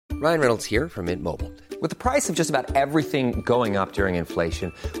Ryan Reynolds here from Mint Mobile. With the price of just about everything going up during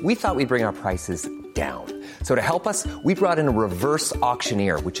inflation, we thought we'd bring our prices down. So to help us, we brought in a reverse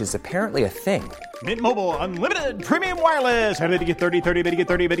auctioneer, which is apparently a thing. Mint Mobile Unlimited Premium Wireless. How to get 30, 30, bit to get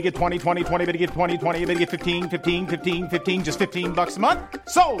 30, bit to get 20, 20, 20, bit to get 20, 20, bit to get 15, 15, 15, 15, just $15 a month?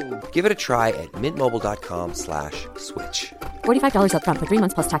 Sold! Give it a try at mintmobile.com/switch. $45 up front for 3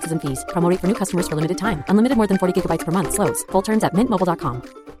 months plus taxes and fees. Promo rate for new customers for limited time. Unlimited more than 40 gigabytes per month. Slows full terms at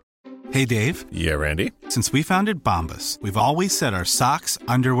mintmobile.com. Hey, Dave. Yeah, Randy. Since we founded Bombas, we've always said our socks,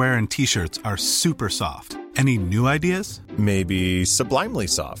 underwear, and T-shirts are super soft. Any new ideas? Maybe sublimely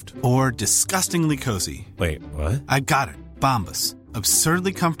soft. Or disgustingly cozy. Wait, what? I got it. Bombas.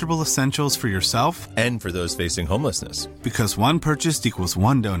 Absurdly comfortable essentials for yourself and for those facing homelessness. Because one purchased equals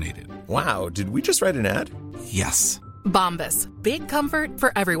one donated. Wow, did we just write an ad? Yes. Bombas. Big comfort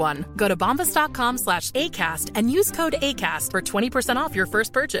for everyone. Go to bombas.com/ACAST and use code ACAST for 20% off your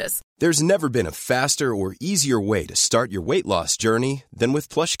first purchase. There's never been a faster or easier way to start your weight loss journey than with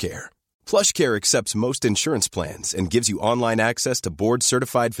PlushCare. PlushCare accepts most insurance plans and gives you online access to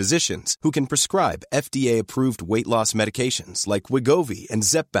board-certified physicians who can prescribe FDA-approved weight loss medications like Wegovy and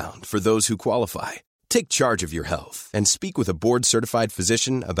Zepbound for those who qualify. Take charge of your health and speak with a board-certified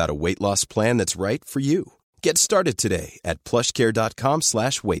physician about a weight loss plan that's right for you. Get started today at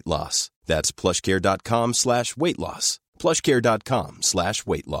plushcare.com/weight loss. That's plushcare.com/weight loss.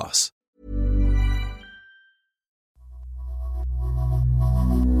 plushcare.com/weight loss.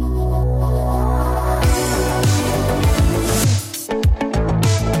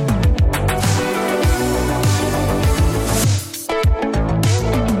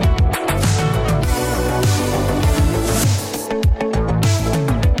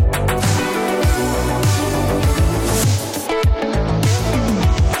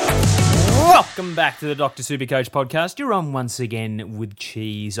 Welcome back to the Dr. SuperCoach podcast. You're on once again with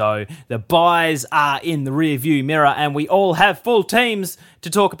Cheezo. The buys are in the rear view mirror and we all have full teams to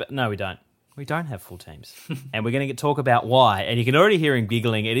talk about. No, we don't. We don't have full teams. And we're going to talk about why. And you can already hear him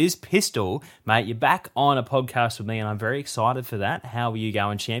giggling. It is Pistol. Mate, you're back on a podcast with me and I'm very excited for that. How are you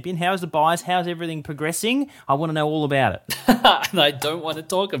going, champion? How's the buys? How's everything progressing? I want to know all about it. And I don't want to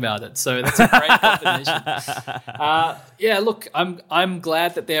talk about it. So that's a great combination. Yeah, look, I'm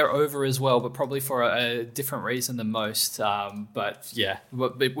glad that they're over as well, but probably for a different reason than most. But yeah,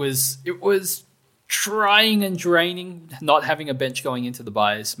 it was trying and draining, not having a bench going into the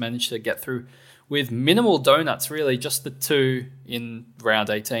buys. Managed to get through with minimal donuts, really, just the two in round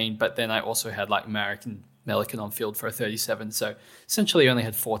 18. But then I also had like Marek and Melican on field for a 37. So essentially only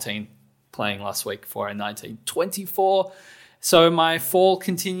had 14 playing last week for a 19-24. So my fall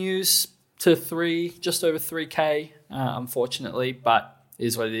continues to just over 3K, unfortunately, but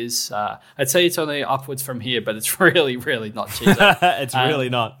is what it is. I'd say it's only upwards from here, but it's really, really not cheap. It's really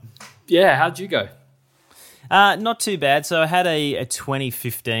not. Yeah, how'd you go? Not too bad. So I had a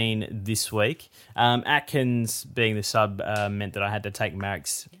 2015 this week. Atkins being the sub meant that I had to take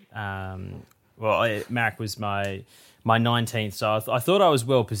Marek's. Marek was my 19th, so I thought I was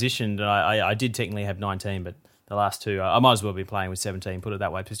well positioned. And I did technically have 19, but the last two, I might as well be playing with 17, put it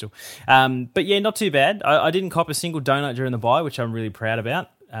that way, Pistol. But yeah, not too bad. I didn't cop a single donut during the bye, which I'm really proud about.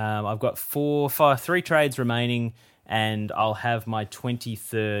 I've got 3 trades remaining, and I'll have my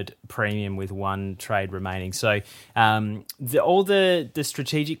 23rd premium with 1 trade remaining. So all the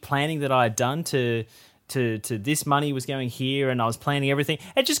strategic planning that I had done to this money was going here, and I was planning everything,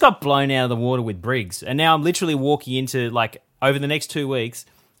 it just got blown out of the water with Briggs. And now I'm literally walking into, like, over the next 2 weeks,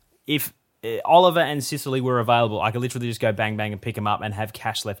 if Oliver and Sicily were available, I could literally just go bang, bang and pick them up and have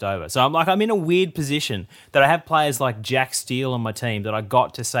cash left over. So I'm in a weird position that I have players like Jack Steele on my team that I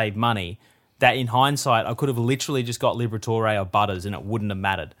got to save money, that in hindsight, I could have literally just got Liberatore or Butters and it wouldn't have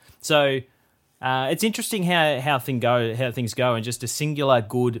mattered. So it's interesting how things go, and just a singular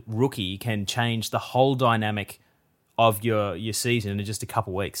good rookie can change the whole dynamic of your season in just a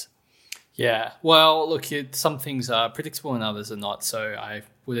couple of weeks. Yeah, well, look, some things are predictable and others are not, so I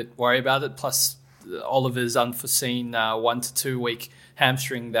wouldn't worry about it. Plus, Oliver's unforeseen 1 to 2 week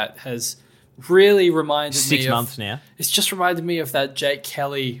hamstring that has really reminded me 6 months now. It's just reminded me of that Jake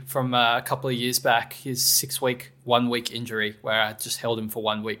Kelly from a couple of years back, his 1 week injury, where I just held him for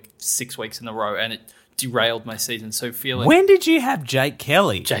 1 week, 6 weeks in a row, and it derailed my season. So when did you have Jake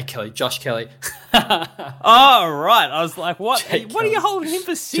Kelly? Josh Kelly. Oh, right. I was like, what? What are you holding him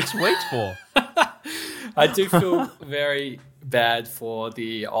for 6 weeks for? I do feel very bad for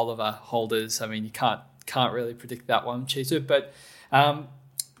the Oliver holders. I mean, you can't really predict that one, Cheezer. But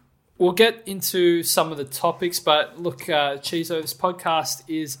We'll get into some of the topics, but look, Chizo, this podcast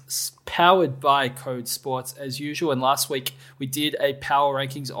is powered by Code Sports as usual. And last week we did a power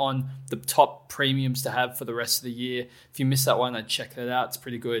rankings on the top premiums to have for the rest of the year. If you missed that one, I'd check that out. It's a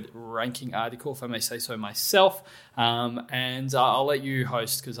pretty good ranking article, if I may say so myself. And I'll let you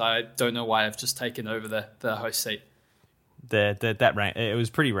host because I don't know why I've just taken over the host seat. That rank, it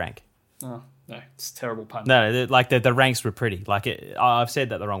was pretty rank. Oh. No, it's a terrible pun. No, like the ranks were pretty. I've said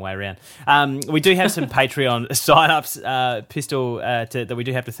that the wrong way around. We do have some Patreon sign-ups, Pistol, that we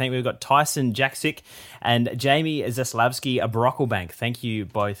do have to thank. We've got Tyson Jaksic and Jamie Zaslavsky Brocklebank. Thank you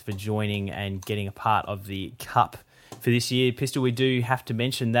both for joining and getting a part of the Cup for this year. Pistol, we do have to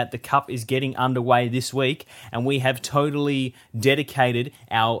mention that the Cup is getting underway this week, and we have totally dedicated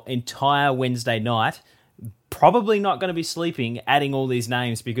our entire Wednesday night, probably not going to be sleeping, adding all these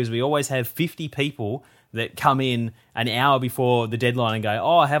names, because we always have 50 people that come in an hour before the deadline and go,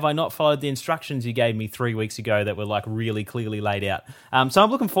 oh, have I not followed the instructions you gave me 3 weeks ago that were like really clearly laid out? So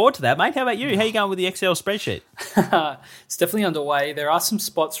I'm looking forward to that, mate. How about you? How are you going with the Excel spreadsheet? It's definitely underway. There are some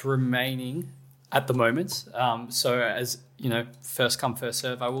spots remaining at the moment. So as you know, first come, first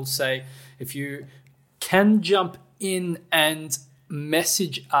serve, I will say, if you can jump in and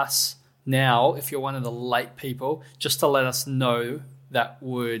message us now, if you're one of the late people, just to let us know, that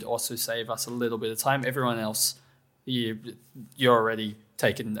would also save us a little bit of time. Everyone else, you're already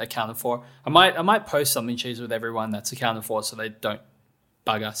taken accounted for. I might post something, Cheese, with everyone that's accounted for, so they don't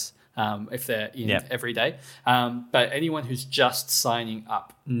bug us if they're in every day. But anyone who's just signing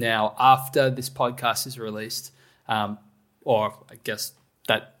up now after this podcast is released, or I guess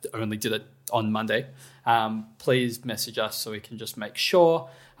that only did it on Monday, please message us so we can just make sure.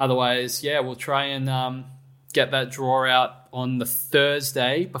 Otherwise, we'll try and get that draw out on the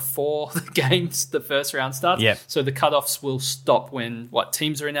Thursday before the games, the first round starts. Yep. So the cutoffs will stop when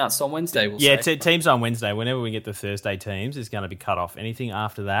teams are announced on Wednesday. Teams on Wednesday. Whenever we get the Thursday teams, is going to be cut off. Anything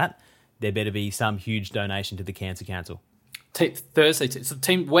after that, there better be some huge donation to the Cancer Council. Thursday teams. So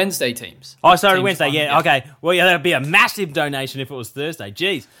Wednesday teams. Oh, sorry, teams Wednesday. Yeah, okay. Well, that would be a massive donation if it was Thursday.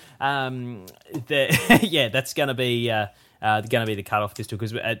 Jeez. That's going to be the cutoff Pistol,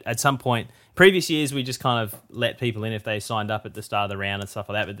 because at some point, previous years, we just kind of let people in if they signed up at the start of the round and stuff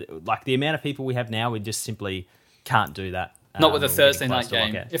like that. But like the amount of people we have now, we just simply can't do that. Not with a Thursday night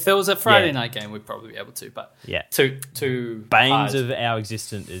game. If there was a Friday night game, we'd probably be able to. But too Banes of our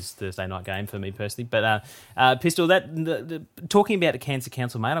existence is Thursday night game for me personally. But Pistol, talking about the Cancer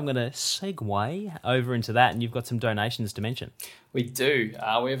Council, mate, I'm going to segue over into that, and you've got some donations to mention. We do.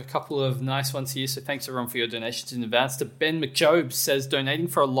 We have a couple of nice ones here, so thanks everyone for your donations in advance. To Ben McJob says, donating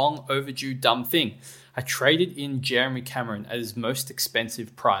for a long overdue dumb thing. I traded in Jeremy Cameron at his most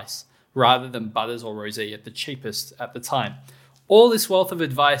expensive price, rather than Butters or Rosie at the cheapest at the time. All this wealth of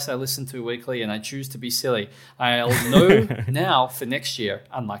advice I listen to weekly, and I choose to be silly. I'll know now for next year.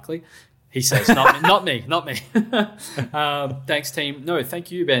 Unlikely. He says, not me. Thanks, team. No,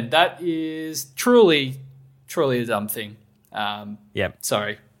 thank you, Ben. That is truly a dumb thing.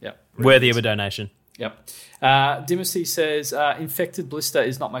 Sorry. Yep. Worthy of a donation. Yep. Dimosy says, infected blister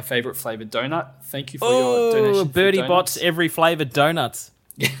is not my favorite flavored donut. Thank you for your donation. Birdie Bots, every flavored donuts.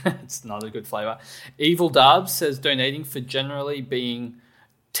 It's not a good flavor. Evil Darbs says, donating for generally being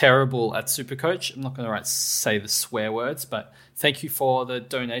terrible at SuperCoach. I'm not going to say the swear words, but thank you for the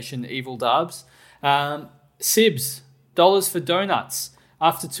donation, Evil Darbs. Sibs, dollars for donuts.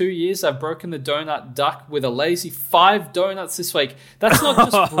 After 2 years, I've broken the donut duck with a lazy 5 donuts this week. That's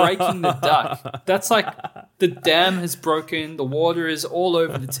not just breaking the duck. That's like the dam has broken. The water is all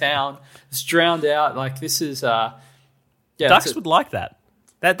over the town. It's drowned out. Like, this is... Ducks would like that.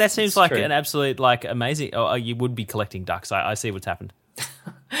 That seems like an absolute, amazing... Oh, you would be collecting ducks. I see what's happened.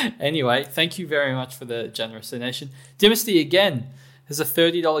 Anyway, thank you very much for the generous donation. Dynasty again has a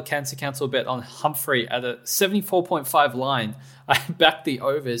 $30 Cancer Council bet on Humphrey at a 74.5 line. I backed the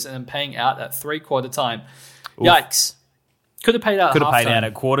overs and I'm paying out at 3/4 time. Oof. Yikes. Could have paid out Could have paid out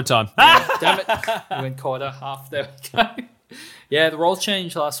at quarter time. Yeah, damn it. We went quarter, half. There we go. Yeah, the role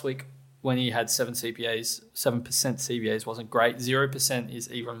change last week when he had 7% CBAs wasn't great. 0%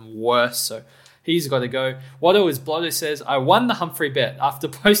 is even worse. So he's got to go. Watto is Blotto says, I won the Humphrey bet after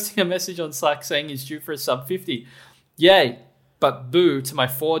posting a message on Slack saying he's due for a sub 50. Yay. But boo to my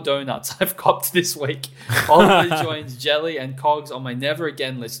 4 donuts I've copped this week. Oliver joins Jelly and Cogs on my never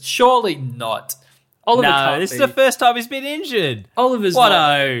again list. Surely not. Oliver this is the first time he's been injured. Oliver's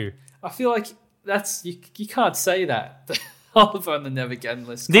Watto. I feel like that's you can't say that. Oliver on the never again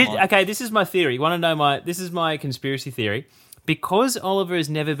list. This is my theory. Want to know this is my conspiracy theory. Because Oliver has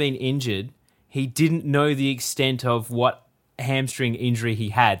never been injured, he didn't know the extent of what hamstring injury he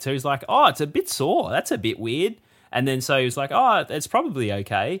had. So he's like, oh, it's a bit sore. That's a bit weird. And then so he was like, oh, it's probably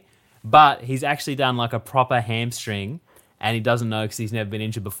okay. But he's actually done like a proper hamstring and he doesn't know because he's never been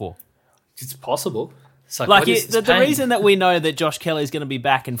injured before. It's possible. It's like the reason that we know that Josh Kelly is going to be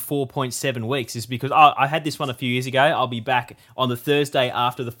back in 4.7 weeks is because I had this one a few years ago. I'll be back on the Thursday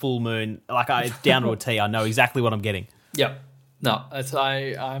after the full moon. Like it's down to a T. I know exactly what I'm getting. Yep. No,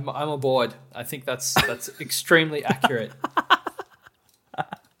 I'm aboard. I think that's extremely accurate.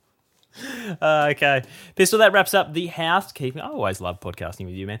 Okay. Pistol, that wraps up the housekeeping. I always love podcasting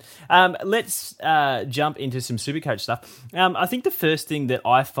with you, man. Let's jump into some SuperCoach stuff. I think the first thing that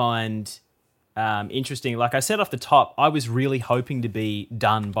I find interesting, like I said off the top, I was really hoping to be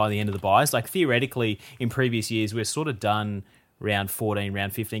done by the end of the buys. Like theoretically, in previous years, we're sort of done round 14,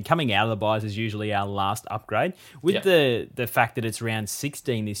 round 15. Coming out of the buys is usually our last upgrade. With the fact that it's round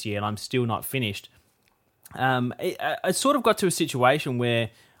 16 this year and I'm still not finished, I sort of got to a situation where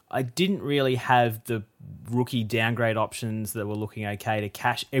I didn't really have the rookie downgrade options that were looking okay to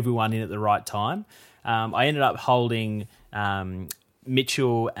cash everyone in at the right time. I ended up holding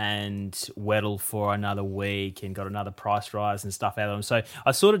Mitchell and Weddle for another week and got another price rise and stuff out of them. So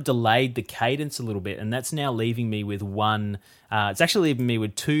I sort of delayed the cadence a little bit, and that's now leaving me with one. It's actually leaving me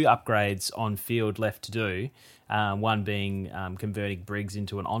with 2 upgrades on field left to do, one being converting Briggs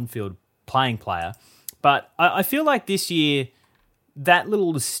into an on-field playing player. But I feel like this year, that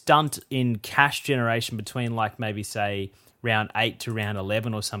little stunt in cash generation between like maybe say round 8 to round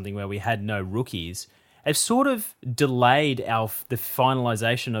 11 or something where we had no rookies, have sort of delayed the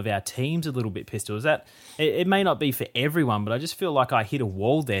finalisation of our teams a little bit, Pistol. Is that it may not be for everyone, but I just feel like I hit a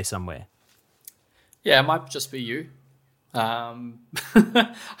wall there somewhere. Yeah, it might just be you. I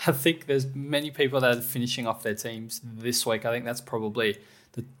think there's many people that are finishing off their teams this week. I think that's probably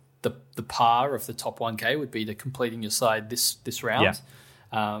the par of the top 1K would be to completing your side this round.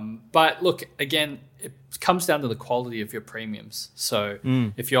 Yeah. But look, again, it comes down to the quality of your premiums. So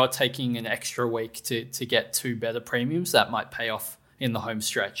if you're taking an extra week to get 2 better premiums, that might pay off in the home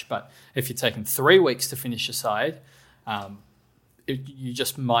stretch. But if you're taking 3 weeks to finish your side, you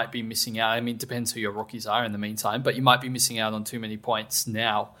just might be missing out. I mean, it depends who your rookies are in the meantime, but you might be missing out on too many points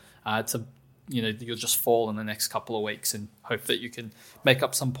now you'll just fall in the next couple of weeks and hope that you can make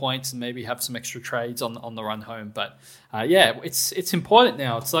up some points and maybe have some extra trades on the run home. But it's important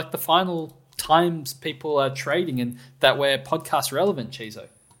now. It's like the final times people are trading and that we're podcast relevant, Chizo.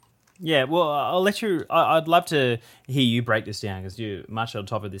 Yeah, well, I'll let you. I'd love to hear you break this down because you're much on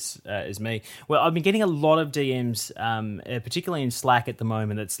top of this as me. Well, I've been getting a lot of DMs, particularly in Slack at the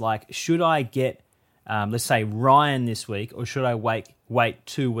moment. It's like, should I get let's say Ryan this week, or should I wait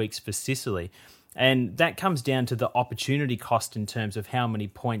 2 weeks for Sicily? And that comes down to the opportunity cost in terms of how many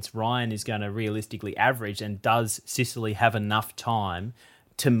points Ryan is going to realistically average, and does Sicily have enough time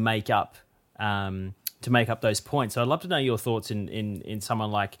to make up those points? So I'd love to know your thoughts in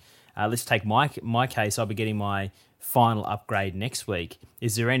someone like, let's take my case. I'll be getting my final upgrade next week.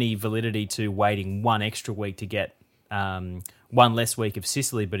 Is there any validity to waiting 1 extra week to get 1 less week of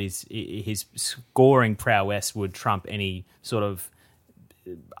Sicily, but his scoring prowess would trump any sort of...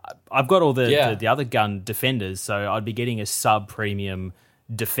 I've got all the other gun defenders, so I'd be getting a sub-premium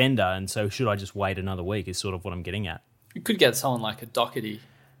defender, and so should I just wait another week is sort of what I'm getting at. You could get someone like a Doherty,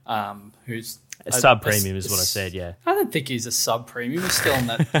 who's... A sub-premium is what I said, yeah. I don't think he's a sub-premium. He's still in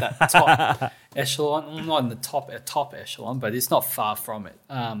that top echelon. Well, not in the top echelon, but it's not far from it.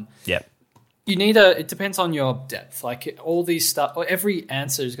 Yep. You need it depends on your depth. Like all these stuff, every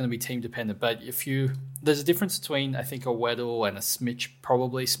answer is going to be team dependent. But there's a difference between, I think, a Weddle and a Smitch.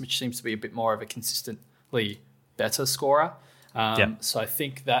 Probably Smitch seems to be a bit more of a consistently better scorer. So I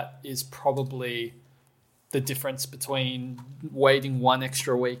think that is probably the difference between waiting 1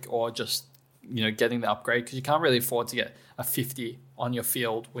 extra week or just getting the upgrade, because you can't really afford to get a 50 on your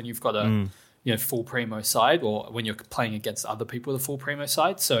field when you've got a full primo side, or when you're playing against other people with a full primo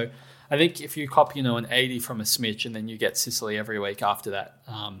side. So I think if you cop, an 80 from a Smitch and then you get Sicily every week after that,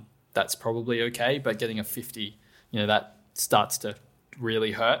 that's probably okay. But getting a 50, that starts to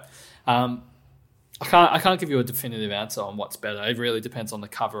really hurt. I can't give you a definitive answer on what's better. It really depends on the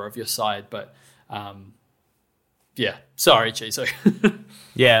cover of your side. But sorry, Chizo.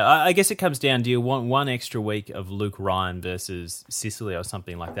 Yeah, I guess it comes down, do you want 1 extra week of Luke Ryan versus Sicily or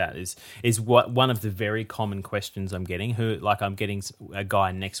something like that is what one of the very common questions I'm getting. I'm getting a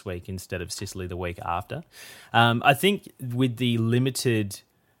guy next week instead of Sicily the week after. I think with the limited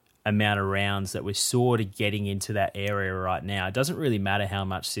amount of rounds that we're sort of getting into that area right now, it doesn't really matter how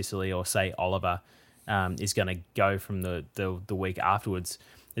much Sicily or, say, Oliver is going to go from the week afterwards,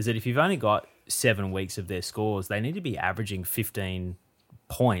 is that if you've only got 7 weeks of their scores, they need to be averaging 15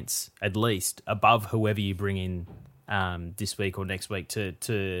 points at least above whoever you bring in this week or next week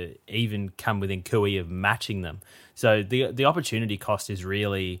to even come within cooey of matching them. So the opportunity cost is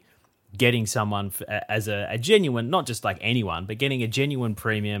really getting someone as a genuine, not just like anyone, but getting a genuine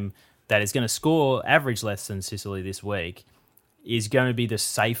premium that is going to score average less than Sicily this week is going to be the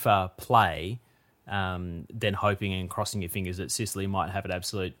safer play than hoping and crossing your fingers that Sicily might have an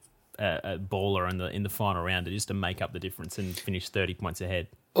absolute baller in the final round just to make up the difference and finish 30 points ahead.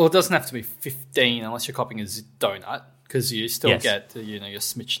 Well, it doesn't have to be 15 unless you're copying a donut, because you still get your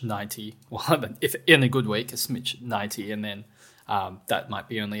smidge 90. Well, if in a good week, a smidge 90, and then that might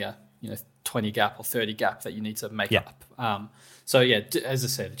be only a 20 gap or 30 gap that you need to make up. So yeah, as I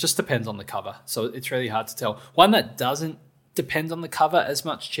said, it just depends on the cover. So it's really hard to tell. One that doesn't depend on the cover as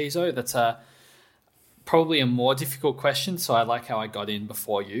much, Chizo, that's probably a more difficult question. So I like how I got in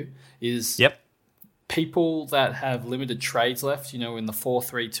before you, is people that have limited trades left, in the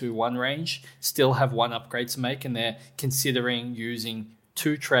 4-3-2-1 range, still have one upgrade to make, and they're considering using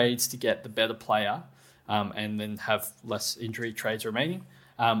 2 trades to get the better player and then have less injury trades remaining.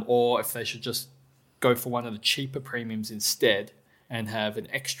 Or if they should just go for one of the cheaper premiums instead and have an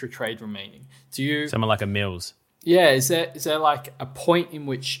extra trade remaining. Someone like a Mills? Yeah, is there like a point in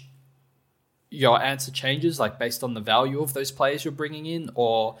which your answer changes, like based on the value of those players you're bringing in,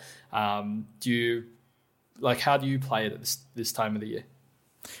 or how do you play it at this time of the year?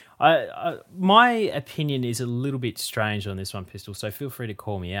 My opinion is a little bit strange on this one, Pistol, so feel free to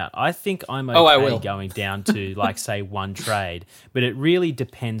call me out. I think I'm okay going down to, say, 1 trade, but it really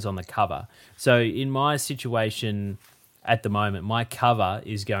depends on the cover. So in my situation at the moment, my cover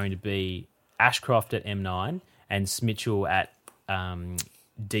is going to be Ashcroft at M9 and Smitchell at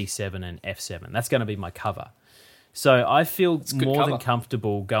D7 and F7. That's going to be my cover. So I feel more than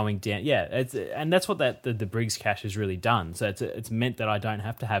comfortable going down. Yeah, and that's what the Briggs cash has really done. So it's meant that I don't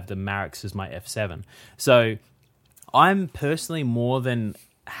have to have the Mareks as my F7. So I'm personally more than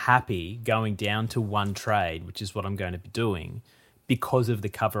happy going down to 1 trade, which is what I'm going to be doing, because of the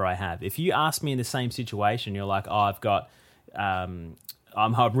cover I have. If you ask me in the same situation, you're like, I've got...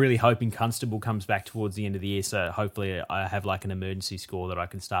 I'm really hoping Constable comes back towards the end of the year, so hopefully I have like an emergency score that I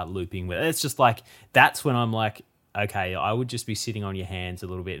can start looping with. It's just like, that's when I'm like, okay, I would just be sitting on your hands a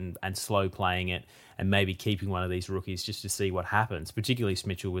little bit and slow playing it and maybe keeping one of these rookies just to see what happens, particularly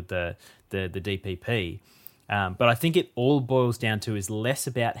Smitchell with the DPP. But I think it all boils down to is less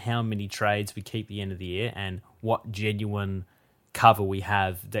about how many trades we keep at the end of the year and what genuine cover we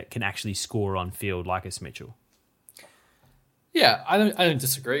have that can actually score on field like a Smitchell. Yeah, I don't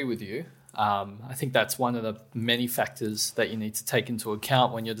disagree with you. I think that's one of the many factors that you need to take into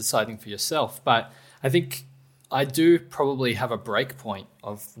account when you're deciding for yourself. But I think I do probably have a break point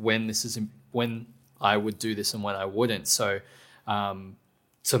of when I would do this and when I wouldn't. So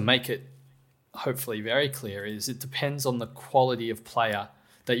to make it hopefully very clear is it depends on the quality of player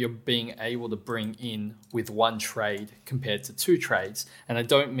that you're being able to bring in with 1 trade compared to 2 trades. And I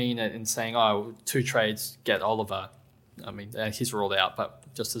don't mean it in saying, 2 trades get Oliver. I mean, he's ruled out,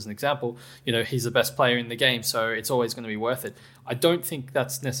 but just as an example, he's the best player in the game, so it's always going to be worth it. I don't think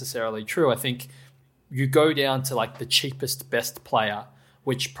that's necessarily true. I think you go down to like the cheapest, best player,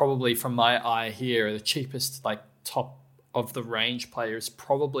 which probably from my eye here, the cheapest, like top of the range player is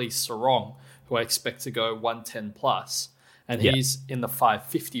probably Sarong, who I expect to go 110 plus, and he's in the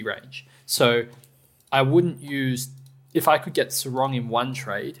 550 range. So I wouldn't use, if I could get Sarong in 1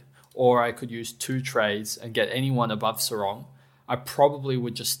 trade, or I could use 2 trades and get anyone above Sarong, I probably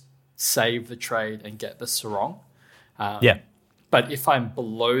would just save the trade and get the Sarong. But if I'm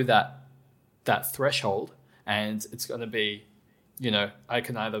below that threshold and it's going to be, I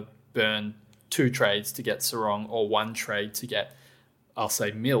can either burn 2 trades to get Sarong or 1 trade to get, I'll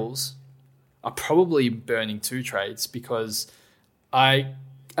say, Mills, I'm probably burning 2 trades because I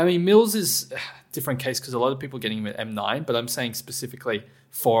mean, Mills is a different case because a lot of people are getting him at M9, but I'm saying specifically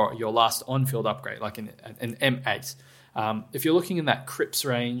for your last on-field upgrade, like an M8. If you're looking in that Cripps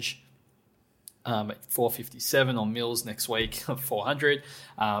range, at 457 on Mills next week, 400,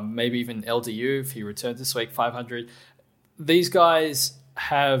 maybe even LDU if he returns this week, 500. These guys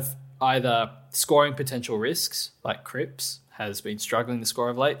have either scoring potential risks, like Cripps has been struggling to score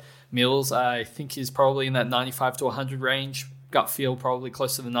of late. Mills, I think, is probably in that 95 to 100 range. Gut feel probably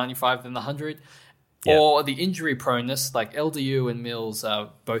closer to the 95 than the 100. Yeah. Or the injury proneness, like LDU and Mills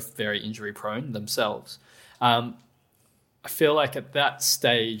are both very injury prone themselves. I feel like at that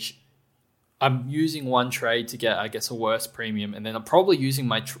stage, I'm using 1 trade to get, I guess, a worse premium, and then I'm probably using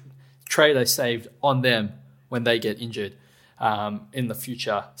my trade I saved on them when they get injured in the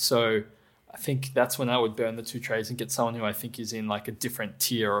future. So I think that's when I would burn the 2 trades and get someone who I think is in like a different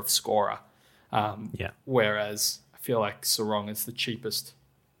tier of scorer. Whereas I feel like Sarong is the cheapest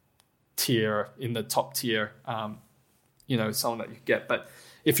tier in the top tier, someone that you get. But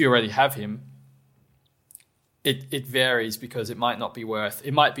if you already have him, it varies because it might be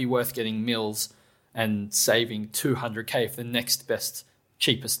worth getting Mills and saving 200k if the next best,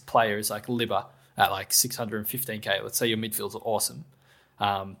 cheapest player is like Libba at like 615k. Let's say your midfields are awesome.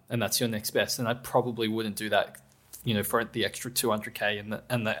 And that's your next best. And I probably wouldn't do that, for the extra 200k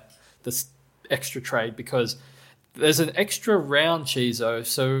and the extra trade, because there's an extra round, Chizo.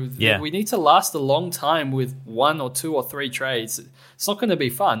 So we need to last a long time with 1 or 2 or 3 trades. It's not going to be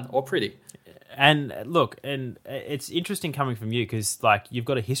fun or pretty. And look, and it's interesting coming from you because like you've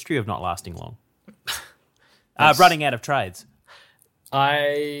got a history of not lasting long, running out of trades.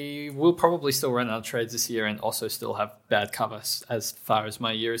 I will probably still run out of trades this year and also still have bad covers as far as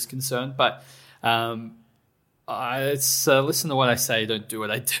my year is concerned. But it's listen to what I say, don't do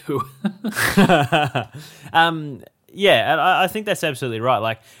what I do. Yeah, and I think that's absolutely right.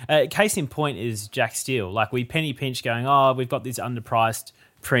 Like, case in point is Jack Steele. Like, we penny pinch going, we've got this underpriced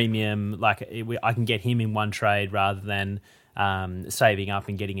premium. Like, I can get him in one trade rather than saving up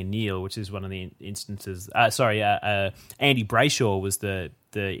and getting a Neil, which is one of the instances. Andy Brayshaw was the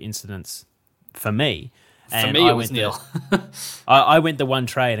incidence for me. And for me, it was Neil. I went the one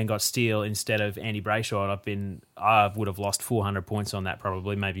trade and got Steele instead of Andy Brayshaw, and I would have lost 400 points on that,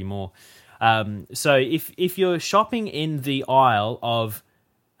 probably, maybe more. So if you're shopping in the aisle of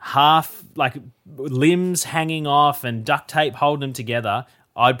half, like limbs hanging off and duct tape holding them together,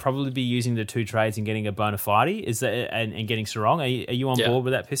 I'd probably be using the 2 trades and getting a bona fide. Is that and getting Sarong? Are you on board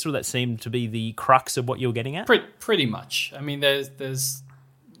with that, Pistol? That seemed to be the crux of what you're getting at. Pretty much. I mean, there's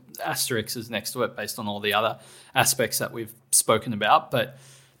asterisks next to it based on all the other aspects that we've spoken about, but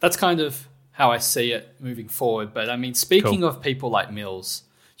that's kind of how I see it moving forward. But I mean, speaking of people like Mills,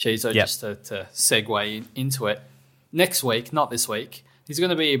 Chizo, just to segue into it, next week, not this week, he's going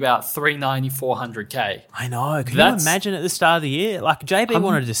to be about 390, 400k. I know. Can you imagine at the start of the year? Like, JB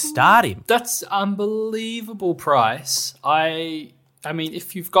wanted to start him. That's unbelievable price. I mean,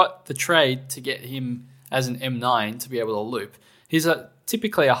 if you've got the trade to get him as an M9 to be able to loop, he's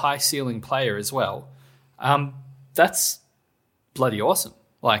typically a high ceiling player as well. That's bloody awesome.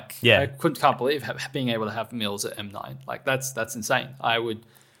 Like, I can't believe being able to have Mills at M9. Like, that's insane. I would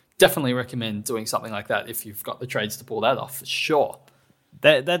definitely recommend doing something like that if you've got the trades to pull that off, for sure.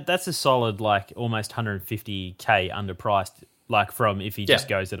 That's a solid, like, almost 150k underpriced, like, from if he just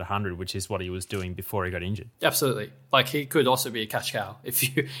goes at 100, which is what he was doing before he got injured. Absolutely. Like, he could also be a cash cow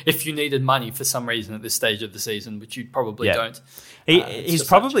if you needed money for some reason at this stage of the season, which you probably don't. He's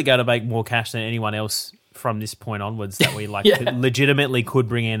probably going to make more cash than anyone else from this point onwards that we legitimately could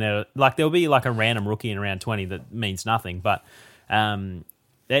bring in. There'll be like a random rookie in around 20 that means nothing, but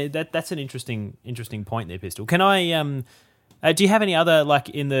that's an interesting point there, Pistol. Can I? Do you have any other, like,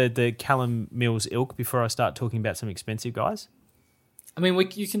 in the Callum Mills ilk before I start talking about some expensive guys? I mean,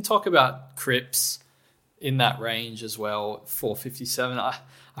 you can talk about Cripps in that range as well, 457. I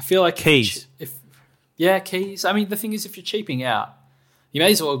feel like Keys. Keys. I mean, the thing is, if you're cheaping out, you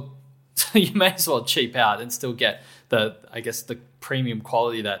may as well cheap out and still get the premium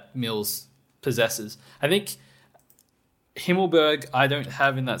quality that Mills possesses. I think Himmelberg I don't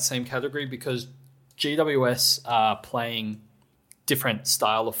have in that same category because GWS are playing different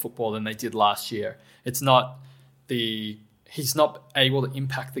style of football than they did last year. He's not able to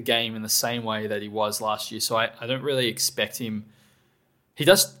impact the game in the same way that he was last year. So I don't really expect him. He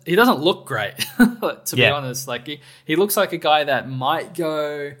doesn't look great, to be honest. Like he looks like a guy that might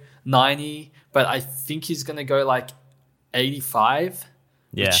go 90, but I think he's going to go like 85,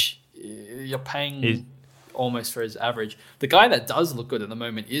 which you're paying almost for his average. The guy that does look good at the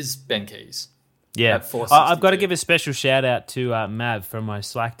moment is Ben Keys. Yeah, I've got to give a special shout out to Mav from my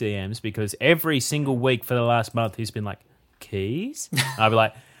Slack DMs because every single week for the last month he's been like, Keys? I'll be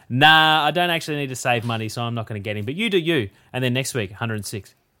like, nah, I don't actually need to save money, so I'm not going to get him. But you do you. And then next week,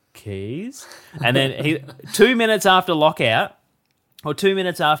 106, Keys? And then 2 minutes after lockout, or 2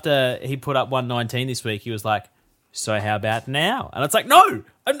 minutes after he put up 119 this week, he was like, so how about now? And it's like, no,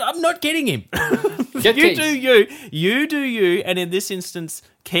 I'm not getting him. You do you. And in this instance,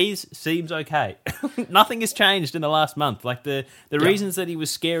 Keys seems okay. Nothing has changed in the last month. Like the reasons that he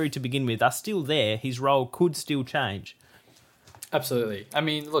was scary to begin with are still there. His role could still change. Absolutely. I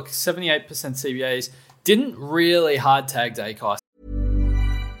mean, look, 78% CBAs didn't really hard tag Dacos.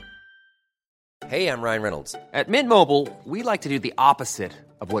 Hey, I'm Ryan Reynolds. At Mint Mobile, we like to do the opposite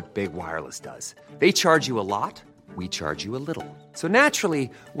of what Big Wireless does. They charge you a lot. we charge you a little. So naturally,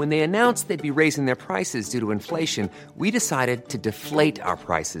 when they announced they'd be raising their prices due to inflation, we decided to deflate our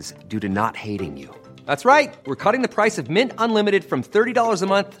prices due to not hating you. That's right. We're cutting the price of Mint Unlimited from $30 a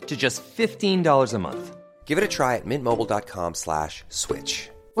month to just $15 a month. Give it a try at mintmobile.com/switch.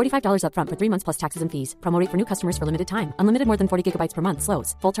 $45 up front for 3 months plus taxes and fees. Promo rate for new customers for limited time. Unlimited more than 40 gigabytes per month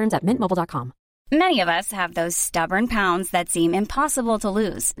slows. Full terms at mintmobile.com. Many of us have those stubborn pounds that seem impossible to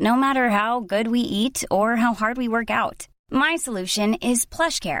lose, no matter how good we eat or how hard we work out. My solution is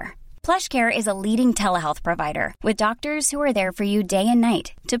PlushCare. PlushCare is a leading telehealth provider with doctors who are there for you day and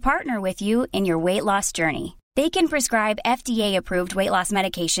night to partner with you in your weight loss journey. They can prescribe FDA-approved weight loss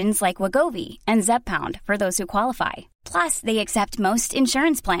medications like Wegovy and Zepbound for those who qualify. Plus, they accept most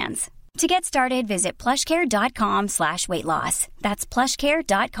insurance plans. To get started, visit plushcare.com/weightloss. That's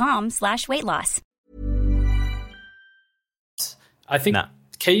plushcare.com/weightloss. I think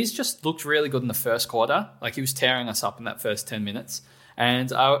Keys just looked really good in the first quarter. Like, he was tearing us up in that first 10 minutes.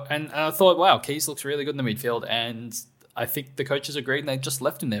 And I thought, wow, Keys looks really good in the midfield. And I think the coaches agreed and they just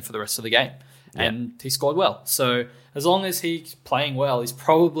left him there for the rest of the game. Yeah. And he scored well. So as long as he's playing well, he's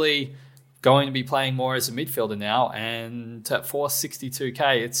probably going to be playing more as a midfielder now. And at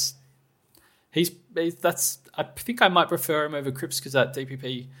 462K, I think I might prefer him over Cripps because of that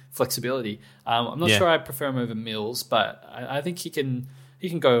DPP flexibility. I'm not sure I prefer him over Mills, but I think he can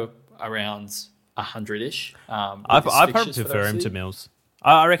go around 100-ish. I probably prefer him to Mills.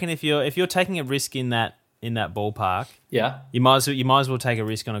 I reckon if you're taking a risk in that ballpark, you might as well take a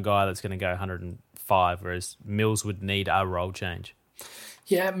risk on a guy that's going to go 105, whereas Mills would need a role change.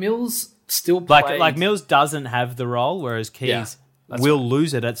 Yeah, Mills still played. Like Mills doesn't have the role, whereas Keys will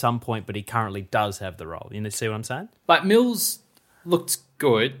lose it at some point, but he currently does have the role. You see what I'm saying? Like, Mills looked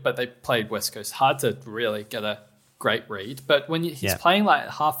good, but they played West Coast. Hard to really get a great read. But when he's playing like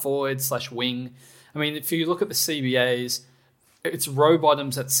half forward / wing, I mean, if you look at the CBAs, it's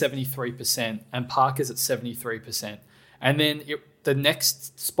Rowbottom's at 73% and Parker's at 73%. And then the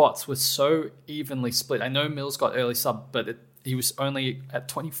next spots were so evenly split. I know Mills got early sub, but he was only at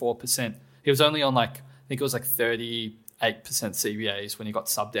 24%. He was only on I think it was 38% CBAs when he got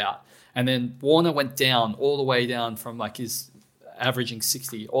subbed out. And then Warner went down all the way down from his averaging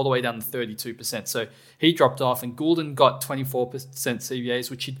 60 all the way down to 32%. So he dropped off, and Goulden got 24%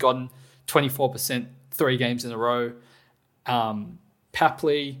 CBAs, which he'd gotten 24% 3 games in a row.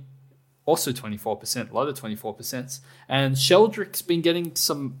 Papley, also 24%, a lot of 24%. And Sheldrick's been getting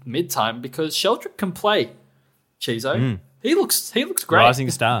some mid-time because Sheldrick can play, Chizo. He looks great. Rising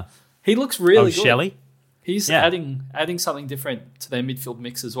star. He looks really good. Shelley? He's adding something different to their midfield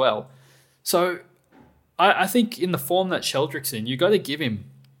mix as well. So I think in the form that Sheldrick's in, you got to give him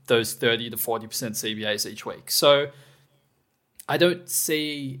those 30 to 40% CBAs each week. So I don't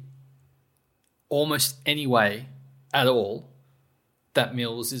see almost any way at all that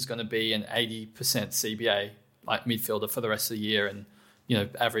Mills is going to be an 80% CBA midfielder for the rest of the year and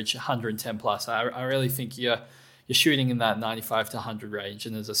average 110 plus. I really think you're shooting in that 95 to 100 range.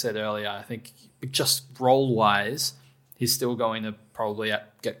 And as I said earlier, I think just role wise, he's still going to probably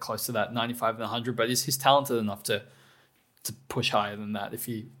get close to that 95 and 100. But he's talented enough to push higher than that if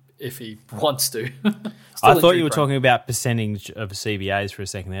he wants to. I thought you were talking about percentage of CBAs for a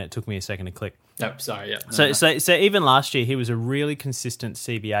second there. It took me a second to click. No, sorry, yeah. So even last year, he was a really consistent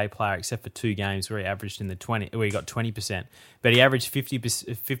CBA player, except for 2 games where he averaged in the 20, where he got 20%, but he averaged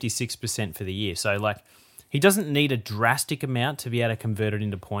 56% for the year. So he doesn't need a drastic amount to be able to convert it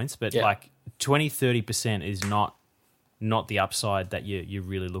into points, but 20-30% is not the upside that you're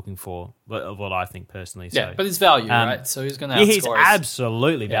really looking for, what I think personally. Yeah, so, but it's value, right? So he's going to outscore he's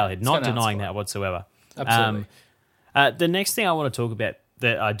absolutely valid, not denying that whatsoever. Absolutely. The next thing I want to talk about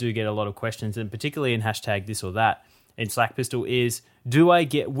that I do get a lot of questions, and particularly in hashtag this or that in Slack Pistol, is do I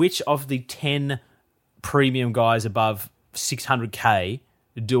get which of the 10 premium guys above 600K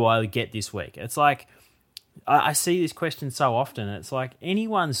do I get this week? It's I see this question so often. It's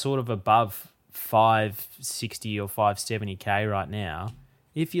anyone sort of above 560 or 570K right now,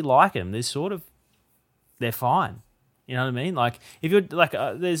 if you like them, they're fine. You know what I mean? If you're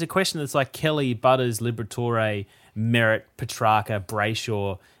there's a question that's Kelly, Butters, Liberatore, Merritt, Petrarca,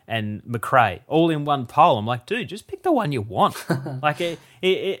 Brayshaw, and McRae all in one poll. I'm dude, just pick the one you want. There's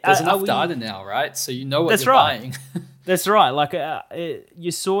enough data now, right? So you know what you're buying. That's right.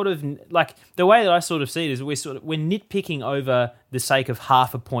 You sort of the way that I sort of see it is we're nitpicking over the sake of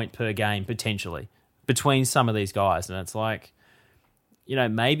half a point per game potentially between some of these guys, and it's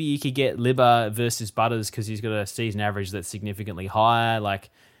maybe you could get Libba versus Butters because he's got a season average that's significantly higher.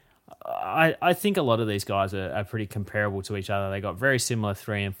 I think a lot of these guys are pretty comparable to each other. They got very similar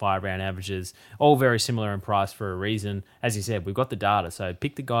 3 and 5 round averages, all very similar in price for a reason. As you said, we've got the data, so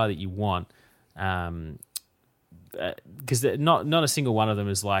pick the guy that you want. Because not a single one of them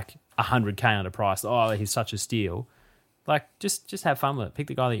is like $100K underpriced. Oh, he's such a steal. Like, just have fun with it. Pick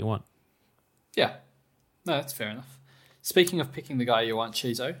the guy that you want. Yeah. No, that's fair enough. Speaking of picking the guy you want,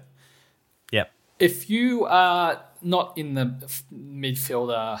 Chizo. Yep. If you are not in the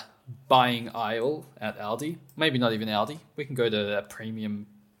midfielder buying aisle at Aldi, maybe not even Aldi, we can go to a premium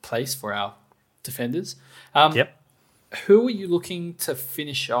place for our defenders. Yep. Who are you looking to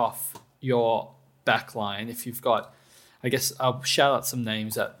finish off your back line if you've got, I guess I'll shout out some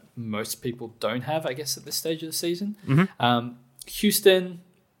names that most people don't have, I guess, at this stage of the season. Mm-hmm. Houston,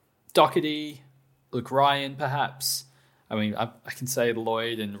 Doherty, Luke Ryan, perhaps. I mean, I can say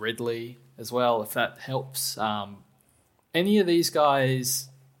Lloyd and Ridley as well, if that helps. Any of these guys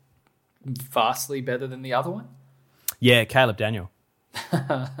vastly better than the other one? Yeah, Caleb Daniel.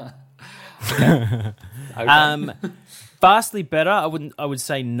 Okay. Vastly better, I would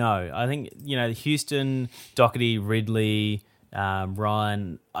say no. I think, Houston, Doherty, Ridley,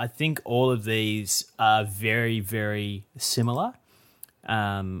 Ryan, I think all of these are very, very similar.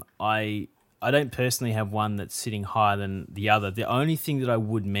 I don't personally have one that's sitting higher than the other. The only thing that I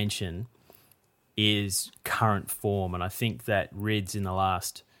would mention is current form, and I think that Rids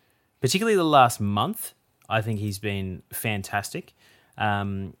particularly the last month, I think he's been fantastic.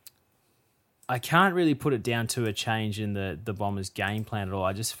 I can't really put it down to a change in the Bombers' game plan at all.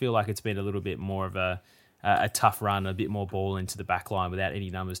 I just feel like it's been a little bit more of a tough run, a bit more ball into the back line without any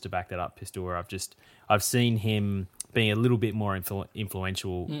numbers to back that up, Pistol, where I've seen him being a little bit more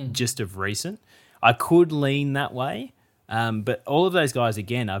influential just of recent. I could lean that way, but all of those guys,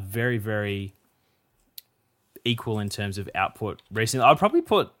 again, are very, very equal in terms of output recently. I'd probably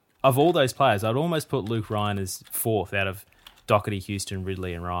put, of all those players, I'd almost put Luke Ryan as 4th out of Doherty, Houston,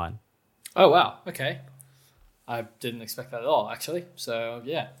 Ridley and Ryan. Oh, wow. Okay. I didn't expect that at all, actually. So,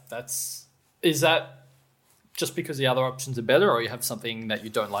 yeah, is that just because the other options are better, or you have something that you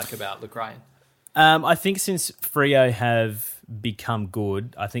don't like about Luke Ryan? I think since Freo have become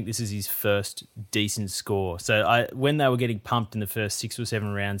good, I think this is his first decent score. So when they were getting pumped in the first 6 or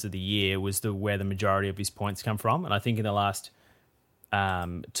 7 rounds of the year was where the majority of his points come from. And I think in the last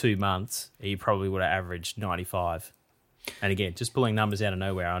 2 months, he probably would have averaged 95. And again, just pulling numbers out of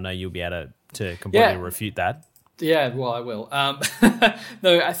nowhere, I know you'll be able to completely refute that. Yeah, well, I will.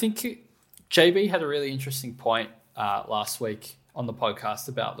 No, I think JB had a really interesting point last week on the podcast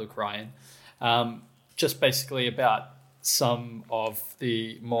about Luke Ryan. Just basically about some of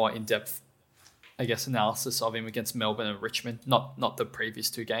the more in-depth, I guess, analysis of him against Melbourne and Richmond. Not the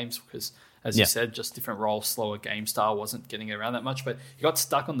previous 2 games, because, as you said, just different role, slower game style, wasn't getting around that much. But he got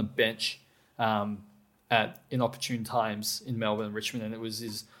stuck on the bench at inopportune times in Melbourne and Richmond, and it was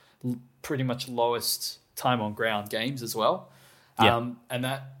his pretty much lowest time on ground games as well. And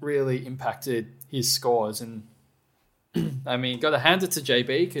that really impacted his scores. And I mean, got to hand it to JB,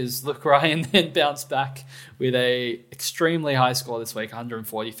 because Luke Ryan then bounced back with a extremely high score this week,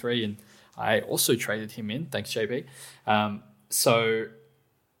 143, and I also traded him in. Thanks, JB. So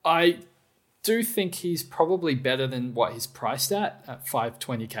I do think he's probably better than what he's priced at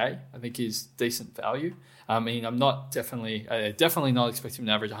 $520K. I think he's decent value. I mean, I definitely not expecting him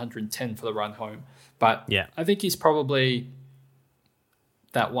to average 110 for the run home, but I think he's probably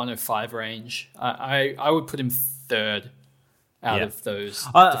that 105 range. I would put him 3rd out of those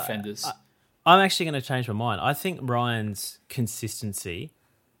defenders. I'm actually going to change my mind. I think Ryan's consistency,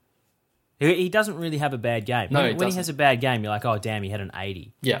 he doesn't really have a bad game. No, when he has a bad game, you're like, oh, damn, he had an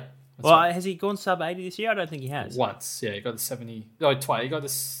 80. Yeah. Well, right. Has he gone sub 80 this year? I don't think he has. Once, yeah, he got a 70. No, twice. He got a.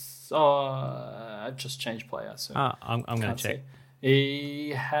 I just changed player, so I'm going to check. He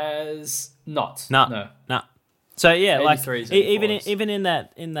has not. No. So yeah, like even in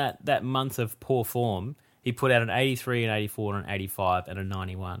that month of poor form, he put out an 83, an 84, an 85, and a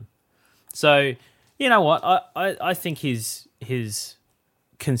 91. So you know what? I think his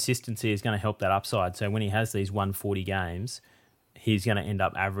consistency is going to help that upside. So when he has these 140 games, he's going to end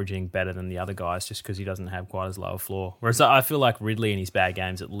up averaging better than the other guys just because he doesn't have quite as low a floor. Whereas I feel like Ridley in his bad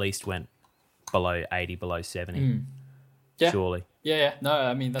games at least went below 80, below 70. Yeah. Surely. Yeah. No,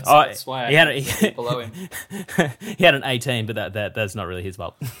 I mean, that's why I had below him. He had an 18, but that's not really his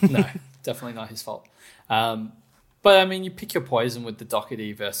fault. No, definitely not his fault. But, I mean, you pick your poison with the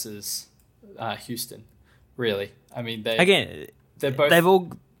Doherty versus Houston, really. I mean, they've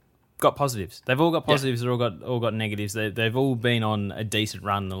all got positives. They've all got positives. They've all got negatives. They've all been on a decent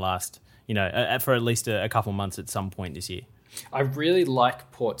run in the last, for at least a couple months at some point this year. I really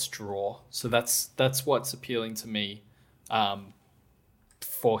like Port's draw, so that's what's appealing to me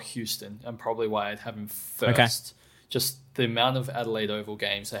for Houston, and probably why I'd have him first. Okay. Just the amount of Adelaide Oval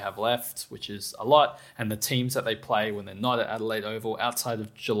games they have left, which is a lot, and the teams that they play when they're not at Adelaide Oval, outside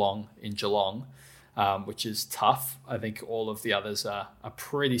of Geelong, which is tough. I think all of the others are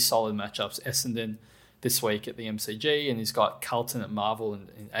pretty solid matchups. Essendon this week at the MCG, and he's got Carlton at Marvel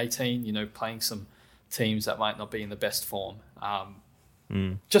in 18, playing some teams that might not be in the best form.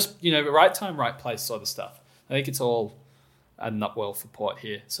 Just, right time, right place sort of stuff. I think it's all adding up well for Port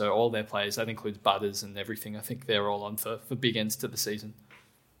here. So all their players, that includes Butters and everything, I think they're all on for big ends to the season.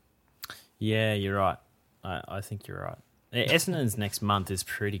 Yeah, you're right. I think you're right. Essendon's next month is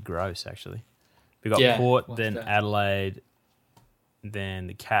pretty gross, actually. We've got Port, then Adelaide, then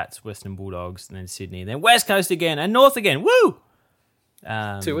the Cats, Western Bulldogs, and then Sydney, then West Coast again, and North again. Woo!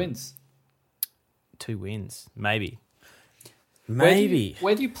 2 wins. 2 wins, maybe. Where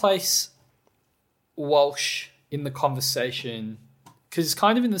do you place Walsh in the conversation? Because it's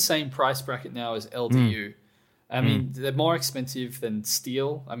kind of in the same price bracket now as LDU. I mean, they're more expensive than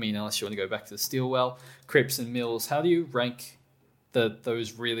Steele. I mean, unless you want to go back to the Steelwell, Cripps and Mills. How do you rank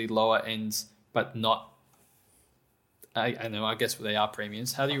those really lower ends, but not? I know. I guess they are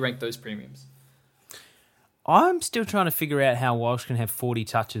premiums. How do you rank those premiums? I'm still trying to figure out how Walsh can have 40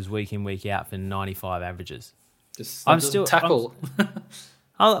 touches week in, week out for 95 averages. I'm still tackle.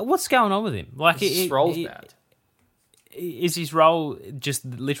 What's going on with him? Like, his role's bad. Is his role just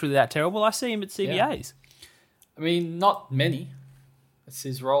literally that terrible? I see him at CBAs. Yeah. I mean, not many.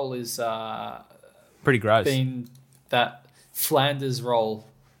 His role is pretty gross. Been that Flanders role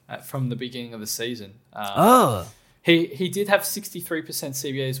from the beginning of the season. He did have 63%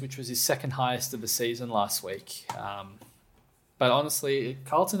 CBAs, which was his second highest of the season last week. But honestly,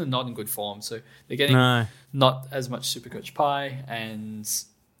 Carlton are not in good form, so they're getting not as much SuperCoach pie, and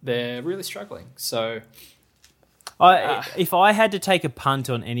they're really struggling. So, if I had to take a punt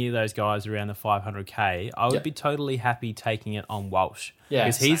on any of those guys around the 500k, I would be totally happy taking it on Walsh. Yeah,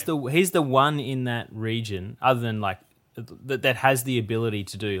 because he's the one in that region, other than like that has the ability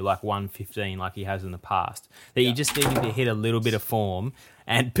to do like 115 like he has in the past. That you just need him to hit a little bit of form.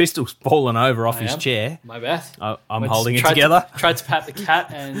 And Pistol's fallen over off his chair. My bad. I'm holding it together. Tried to pat the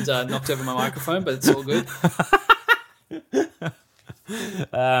cat and knocked over my microphone, but it's all good.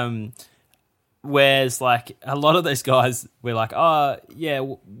 Whereas, like, a lot of those guys were like,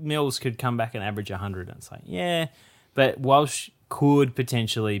 Mills could come back and average 100. And it's like, yeah, but Walsh could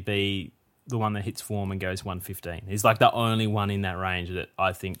potentially be the one that hits form and goes 115. He's like the only one in that range that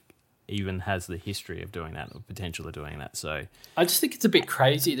I think even has the history of doing that or potential of doing that. So I just think it's a bit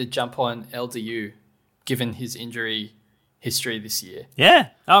crazy to jump on LDU given his injury history this year. Yeah.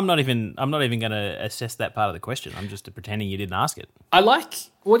 I'm not even going to assess that part of the question. I'm just pretending you didn't ask it.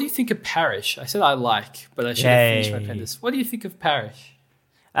 What do you think of Parrish? I said I like, but I should have finished my pendus. What do you think of Parrish?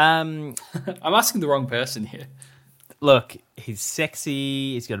 I'm asking the wrong person here. Look, he's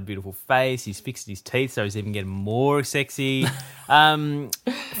sexy. He's got a beautiful face. He's fixed his teeth, so he's even getting more sexy.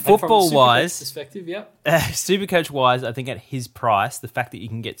 Football-wise, perspective, yeah. SuperCoach-wise, I think at his price, the fact that you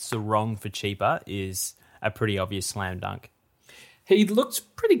can get Sarong for cheaper is a pretty obvious slam dunk. He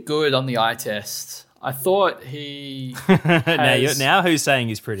looked pretty good on the eye test. I thought he. Now who's saying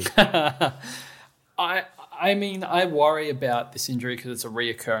he's pretty? I mean, I worry about this injury because it's a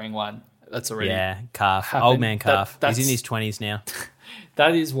reoccurring one. That's already calf. happened. Old man calf. He's in his 20s now.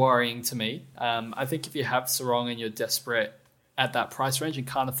 That is worrying to me. I think if you have Sarong and you're desperate at that price range and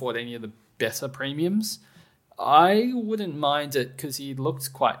can't afford any of the better premiums, I wouldn't mind it because he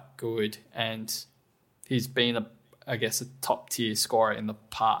looked quite good and he's been, a top tier scorer in the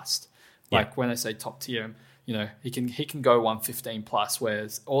past. Like when I say top tier, he can go 115 plus,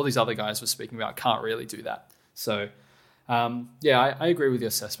 whereas all these other guys we're speaking about can't really do that. So. I agree with your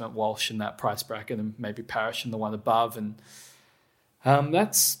assessment. Walsh in that price bracket and maybe Parrish in the one above. And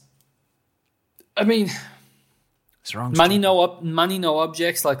that's, I mean, money no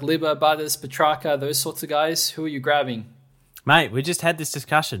objects like Libba, Butters, Petrarca, those sorts of guys. Who are you grabbing? Mate, we just had this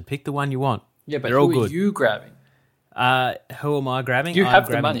discussion. Pick the one you want. Yeah, but they're all who good. Are you grabbing? Who am I grabbing? You have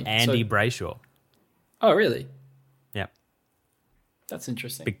grabbing the money. Andy Brayshaw. Oh, really? Yeah. That's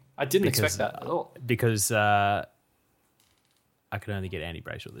interesting. I didn't expect that at all. Because... I could only get Andy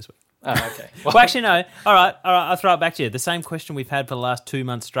Brayshaw this week. Oh, okay. Well, actually, no. All right. I'll throw it back to you. The same question we've had for the last 2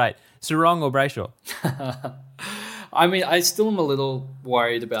 months straight. Sarong or Brayshaw? I mean, I still am a little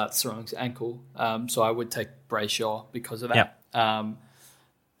worried about Sarong's ankle, so I would take Brayshaw because of that. Yep.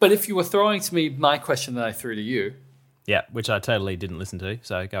 But if you were throwing to me my question that I threw to you... Yeah, which I totally didn't listen to,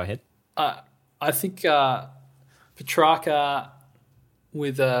 so go ahead. I think Petrarca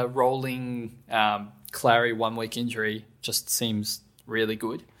with a rolling Clary 1 week injury just seems really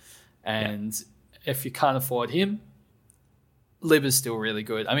good. And if you can't afford him, Lib is still really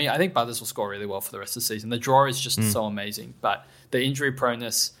good. I mean, I think Butters will score really well for the rest of the season. The draw is just so amazing, but the injury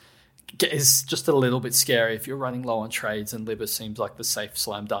proneness is just a little bit scary if you're running low on trades, and Libba seems like the safe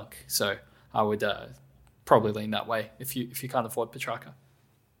slam dunk. So I would probably lean that way if you can't afford Petrarca.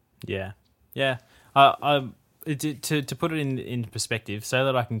 Yeah. To put it in perspective, so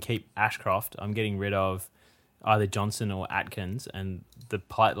that I can keep Ashcroft, I'm getting rid of either Johnson or Atkins, and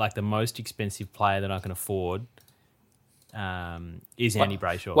the most expensive player that I can afford is Andy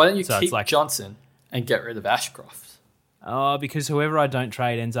Brayshaw. Why don't you keep Johnson and get rid of Ashcroft? Because whoever I don't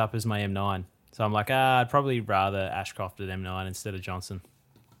trade ends up as my M9. So I'm like, I'd probably rather Ashcroft at M9 instead of Johnson.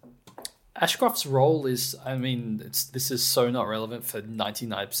 Ashcroft's role is, this is so not relevant for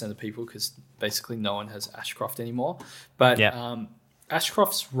 99% of people because basically no one has Ashcroft anymore. But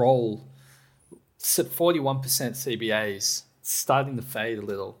Ashcroft's role, it's at 41% CBAs, starting to fade a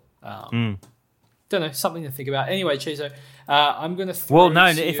little. Don't know, something to think about. Anyway, Chizo, I'm going to throw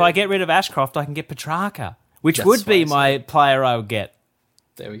if I get rid of Ashcroft, I can get Petrarca, which would be my player I would get.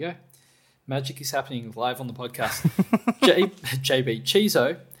 There we go. Magic is happening live on the podcast. JB,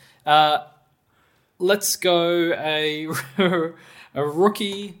 Chizo, let's go a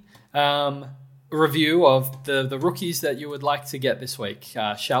rookie review of the rookies that you would like to get this week.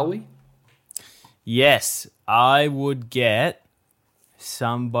 Shall we? Yes, I would get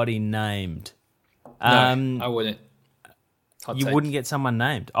somebody named. No, I wouldn't. You wouldn't get someone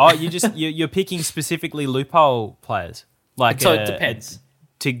named. Oh, you're picking specifically loophole players. So it depends.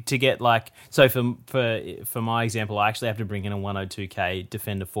 To get for my example, I actually have to bring in a 102k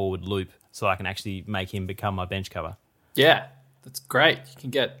defender forward loop so I can actually make him become my bench cover. Yeah, that's great. You can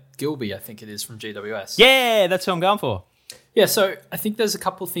get Gilby, I think it is, from GWS. Yeah, that's who I'm going for. Yeah, so I think there's a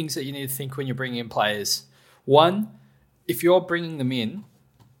couple of things that you need to think when you're bringing in players. One, if you're bringing them in,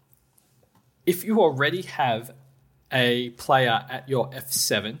 if you already have a player at your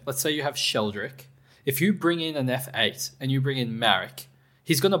F7, let's say you have Sheldrick, if you bring in an F8 and you bring in Marek,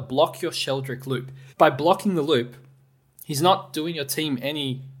 he's going to block your Sheldrick loop. By blocking the loop, he's not doing your team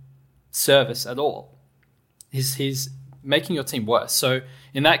any service at all. He's making your team worse. So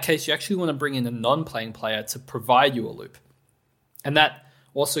in that case, you actually want to bring in a non-playing player to provide you a loop. And that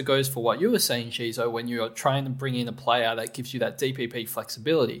also goes for what you were saying, Shizo, when you're trying to bring in a player that gives you that DPP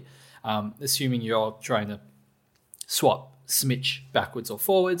flexibility, assuming you're trying to swap Smitch backwards or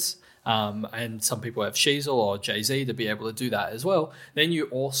forwards, and some people have Sheasel or Jay-Z to be able to do that as well, then you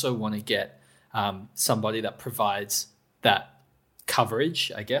also want to get somebody that provides that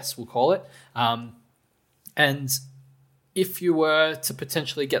coverage, I guess we'll call it. And if you were to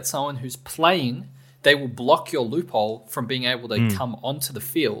potentially get someone who's playing, they will block your loophole from being able to come onto the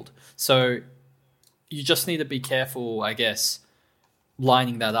field. So you just need to be careful, I guess,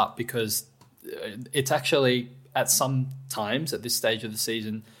 lining that up, because it's actually at some times at this stage of the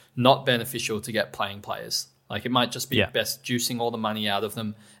season not beneficial to get playing players. Like, it might just be best juicing all the money out of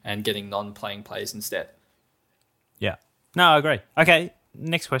them and getting non-playing players instead. Yeah. No, I agree. Okay,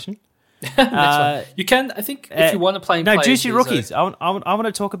 next question. Next one. You can, I think, if you want to play players... juicy rookies. I want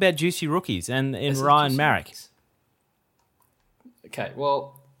to talk about juicy rookies and in Ryan Marek. Okay,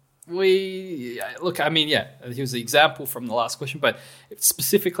 well, he was the example from the last question, but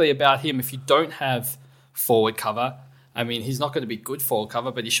specifically about him, if you don't have forward cover, I mean, he's not going to be good forward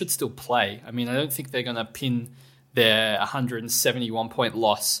cover, but he should still play. I mean, I don't think they're going to pin their 171-point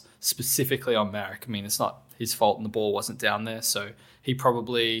loss specifically on Marek. I mean, it's not his fault and the ball wasn't down there, so he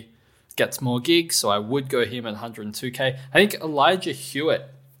probably gets more gigs, so I would go him at 102k. I think Elijah Hewitt,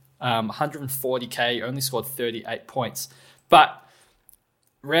 140k, only scored 38 points, but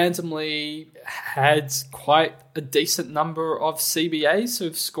randomly had quite a decent number of CBAs,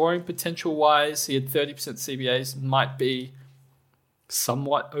 so scoring potential-wise, he had 30% CBAs, might be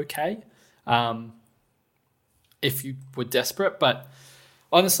somewhat okay if you were desperate, but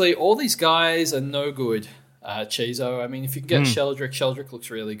honestly, all these guys are no good. Chizo. I mean, if you can get Sheldrick looks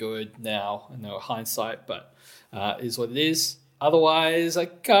really good now. I know hindsight, but is what it is. Otherwise, I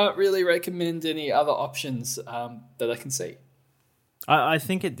can't really recommend any other options that I can see. I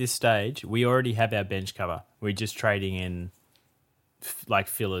think at this stage, we already have our bench cover. We're just trading in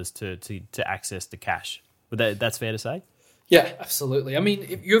fillers to access the cash. That's fair to say? Yeah, absolutely. I mean,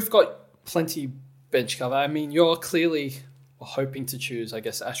 if you've got plenty bench cover. I mean, you're clearly hoping to choose, I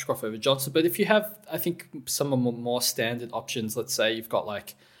guess, Ashcroft over Johnson. But if you have, I think, some of the more standard options, let's say you've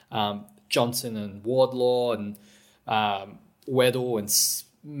got Johnson and Wardlaw and Weddle and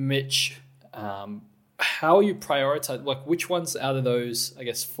Mitch. how you prioritize, like which ones out of those, I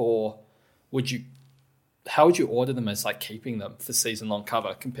guess, four, how would you order them as like keeping them for season-long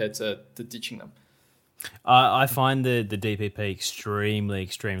cover compared to ditching them? I find the DPP extremely,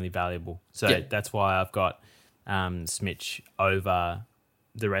 extremely valuable. So that's why I've got Smitch over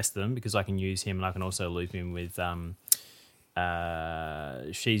the rest of them, because I can use him and I can also loop him with Sheezel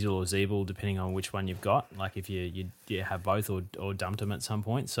or Zeeble, depending on which one you've got. Like if you have both or dumped them at some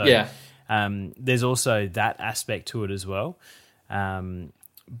point. So there's also that aspect to it as well.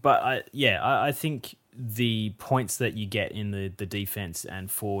 But I think the points that you get in the defense and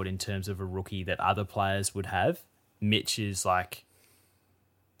forward in terms of a rookie that other players would have, Mitch is like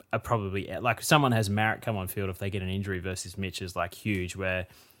probably like if someone has Merritt come on field if they get an injury versus Mitch is like huge, where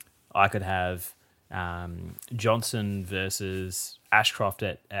I could have Johnson versus Ashcroft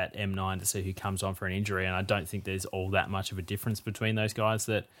at M9 to see who comes on for an injury, and I don't think there's all that much of a difference between those guys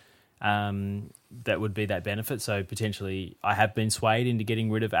that would be that benefit. So potentially I have been swayed into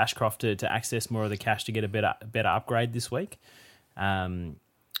getting rid of Ashcroft to access more of the cash to get a better upgrade this week. But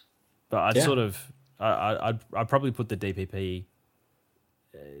I'd probably put the DPP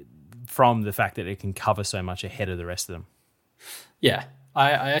from the fact that it can cover so much ahead of the rest of them. Yeah,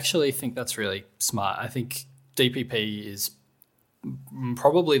 I actually think that's really smart. I think DPP is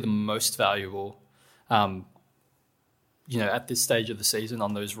probably the most valuable at this stage of the season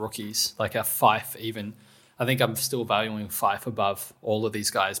on those rookies, like our Fife even. I think I'm still valuing Fife above all of these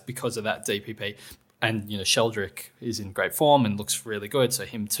guys because of that DPP. And, Sheldrick is in great form and looks really good, so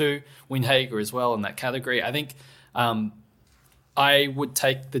him too. Windhager as well in that category. I think I would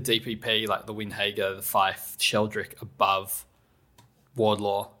take the DPP, like the Windhager, the Fife, Sheldrick above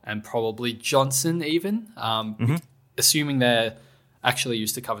Wardlaw and probably Johnson even, assuming they're actually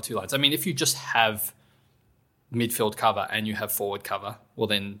used to cover two lines. I mean, if you just have midfield cover and you have forward cover, well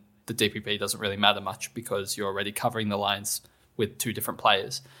then the DPP doesn't really matter much because you're already covering the lines with two different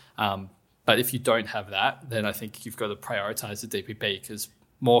players. But if you don't have that, then I think you've got to prioritize the DPP because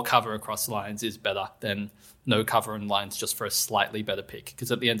more cover across lines is better than no cover in lines just for a slightly better pick.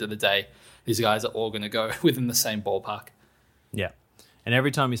 Because at the end of the day, these guys are all going to go within the same ballpark. Yeah. And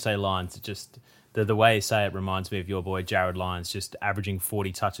every time you say lines, it just the way you say it reminds me of your boy Jared Lyons just averaging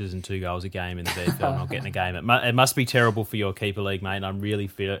 40 touches and 2 goals a game in the VFL, not getting a game. It must be terrible for your keeper league, mate. I'm really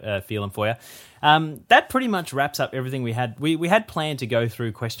feeling for you. That pretty much wraps up everything we had. We had planned to go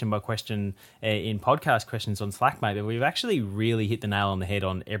through question by question in podcast questions on Slack, mate, but we've actually really hit the nail on the head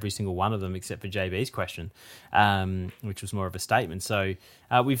on every single one of them except for JB's question, which was more of a statement. So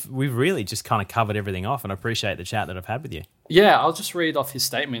we've really just kind of covered everything off, and I appreciate the chat that I've had with you. Yeah, I'll just read off his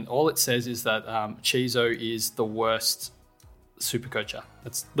statement. All it says is that Chizo is the worst SuperCoacher.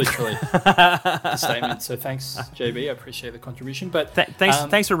 That's literally the statement. So thanks, JB. I appreciate the contribution. But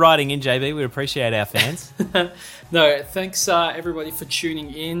thanks for writing in, JB. We appreciate our fans. No, thanks everybody for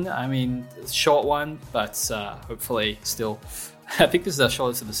tuning in. I mean, it's a short one, but hopefully still. I think this is our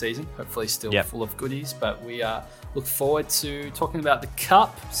shortest of the season. Hopefully still full of goodies. But we look forward to talking about the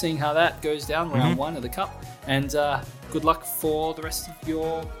Cup, seeing how that goes down, round one of the Cup. And good luck for the rest of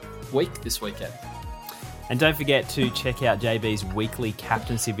your week this weekend. And don't forget to check out JB's weekly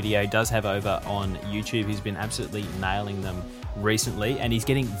captaincy video. He does have over on YouTube. He's been absolutely nailing them recently, and he's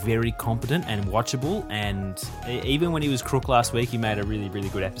getting very competent and watchable. And even when he was crook last week, he made a really, really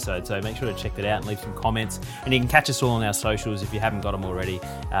good episode. So make sure to check that out and leave some comments. And you can catch us all on our socials if you haven't got them already.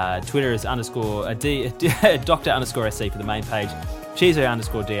 Twitter is Dr_SC for the main page.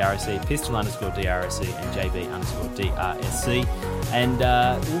 Chizo_DRSC, Pistol_DRSC, and JB_DRSC. And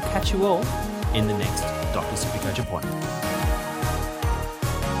we'll catch you all in the next Dr. SuperCoach appointment.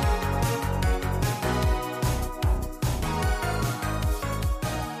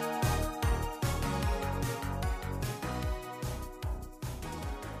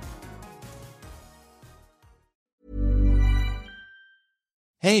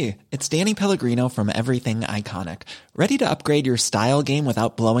 Hey, it's Danny Pellegrino from Everything Iconic. Ready to upgrade your style game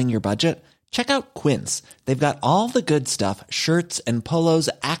without blowing your budget? Check out Quince. They've got all the good stuff, shirts and polos,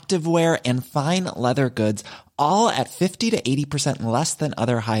 activewear, and fine leather goods, all at 50 to 80% less than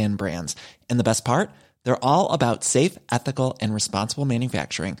other high-end brands. And the best part? They're all about safe, ethical, and responsible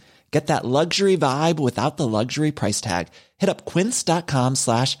manufacturing. Get that luxury vibe without the luxury price tag. Hit up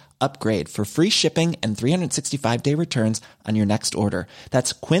quince.com/upgrade for free shipping and 365-day returns on your next order.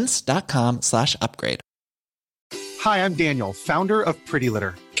 That's quince.com/upgrade. Hi, I'm Daniel, founder of Pretty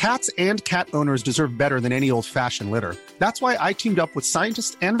Litter. Cats and cat owners deserve better than any old-fashioned litter. That's why I teamed up with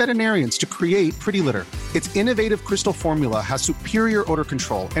scientists and veterinarians to create Pretty Litter. Its innovative crystal formula has superior odor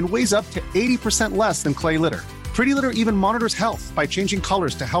control and weighs up to 80% less than clay litter. Pretty Litter even monitors health by changing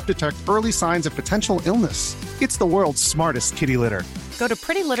colors to help detect early signs of potential illness. It's the world's smartest kitty litter. Go to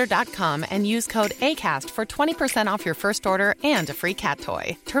prettylitter.com and use code ACAST for 20% off your first order and a free cat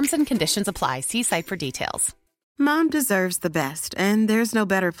toy. Terms and conditions apply. See site for details. Mom deserves the best, and there's no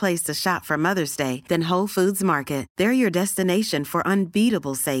better place to shop for Mother's Day than Whole Foods Market. They're your destination for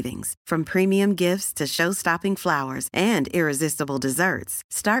unbeatable savings, from premium gifts to show-stopping flowers and irresistible desserts.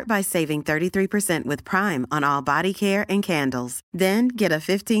 Start by saving 33% with Prime on all body care and candles. Then get a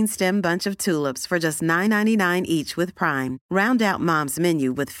 15-stem bunch of tulips for just $9.99 each with Prime. Round out Mom's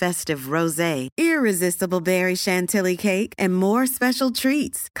menu with festive rosé, irresistible berry chantilly cake, and more special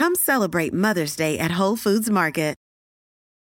treats. Come celebrate Mother's Day at Whole Foods Market.